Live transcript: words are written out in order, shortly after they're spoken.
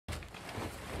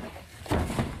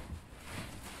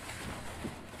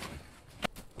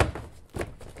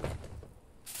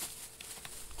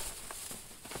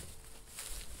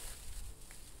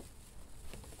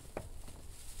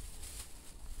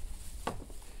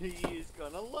He's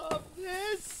gonna love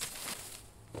this.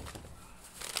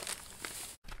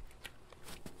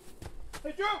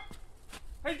 Hey, Drew!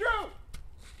 Hey, Drew!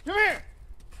 Come here!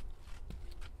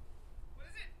 What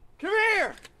is it? Come here!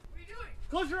 What are you doing?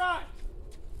 Close your eyes.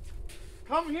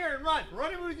 Come here and run.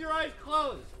 Run at me with your eyes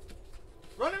closed.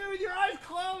 Run at me with your eyes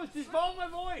closed. Just follow my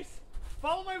voice.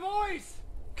 Follow my voice.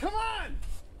 Come on.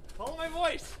 Follow my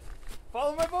voice.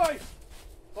 Follow my voice.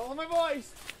 Follow my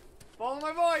voice. Follow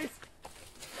my voice.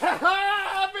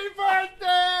 Happy birthday!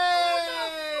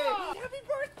 Oh, no. Happy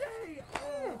birthday!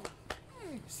 Oh.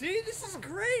 See, this is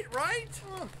great, right?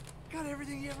 Got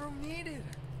everything you ever needed.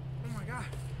 Oh my god.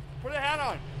 Put a hat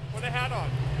on. Put a hat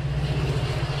on.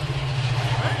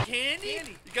 Candy?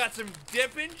 You got some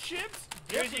dipping chips?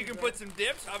 Here's you can put some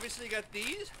dips. Obviously, you got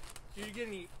these. Did you get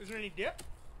any? Is there any dip?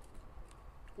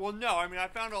 Well, no. I mean, I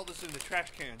found all this in the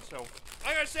trash can, so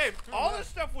I gotta say, all this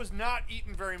stuff was not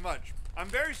eaten very much. I'm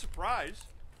very surprised.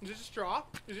 Is this a straw?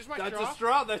 Is this my That's straw? a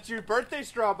straw. That's your birthday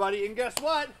straw, buddy. And guess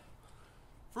what?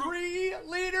 3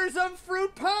 liters of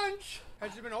fruit punch.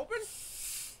 Has it been opened?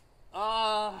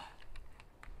 I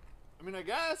mean, I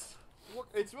guess.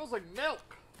 It smells like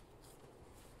milk.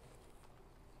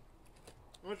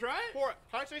 Want to try it? Pour it.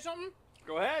 Can I say something?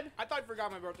 Go ahead. I thought you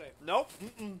forgot my birthday. Nope.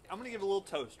 I'm going to give it a little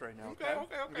toast right now. Okay. I'm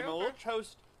giving a little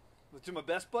toast to my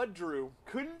best bud, Drew.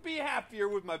 Couldn't be happier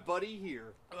with my buddy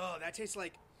here. Oh, that tastes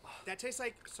like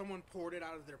someone poured it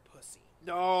out of their pussy.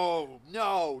 No.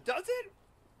 Does it?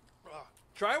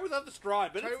 Try it without the straw. I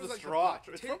bet it's the straw.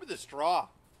 It's probably the straw.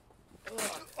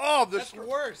 Oh, That's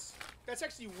worse. That's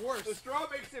actually worse. The straw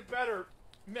makes it better.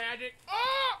 Magic.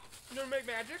 Oh! You never make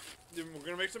magic? Then we're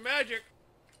going to make some magic.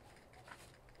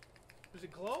 Does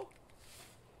it glow?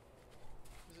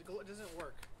 Does it glow? It doesn't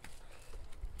work.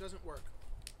 It doesn't work.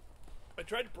 I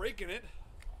tried breaking it.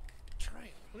 Try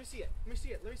it. Let me see it. Let me see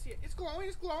it. Let me see it. It's glowing.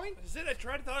 It's glowing. I said I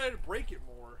thought I had to break it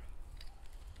more.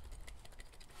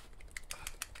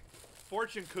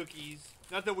 Fortune cookies.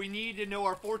 Not that we need to know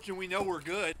our fortune. We know we're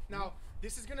good. Now,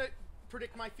 this is gonna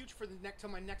predict my future for the till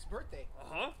my next birthday.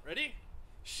 Ready?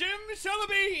 Shim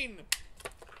Shalabeen!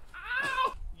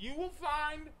 Ow! You will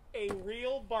find a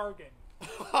real bargain.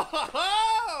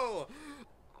 Oh!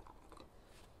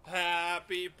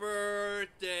 Happy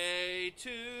birthday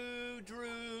to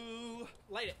Drew.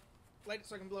 Light it. Light it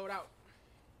so I can blow it out.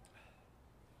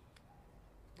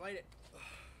 Light it.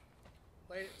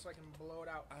 Light it so I can blow it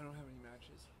out. I don't have any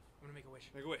matches. I'm gonna make a wish.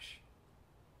 Make a wish.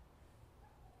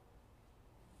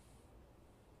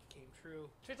 Came true.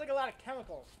 Tastes like a lot of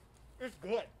chemicals. It's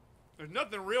good. There's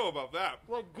nothing real about that.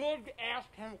 Like good ass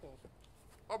chemicals.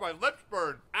 Oh, my lips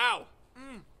burn. Ow.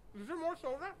 Is there more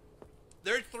soda?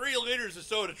 There's 3 liters of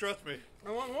soda, trust me.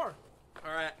 I want more.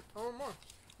 All right. I want more.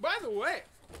 By the way,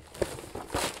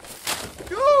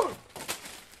 dude,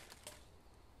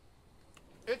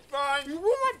 It's fine. you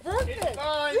ruined my birthday. It's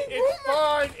fine. You It's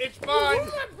fine. It's You fine.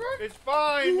 ruined my birthday. It's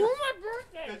fine. You ruined my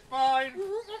birthday. It's fine.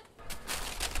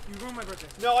 You ruined my birthday.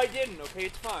 No, I didn't. Okay,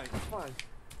 it's fine. It's fine.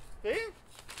 See?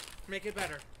 Make it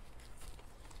better.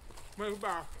 Make it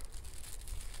better.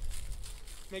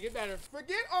 Make it better.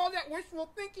 Forget all that wishful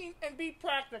thinking and be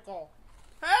practical.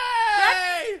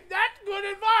 Hey! That's good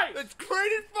advice. That's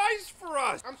great advice for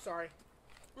us. I'm sorry.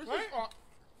 This is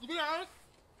to be honest,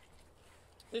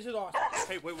 this is awesome.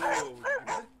 Hey, wait. My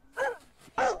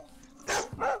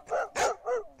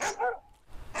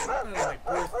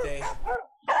birthday.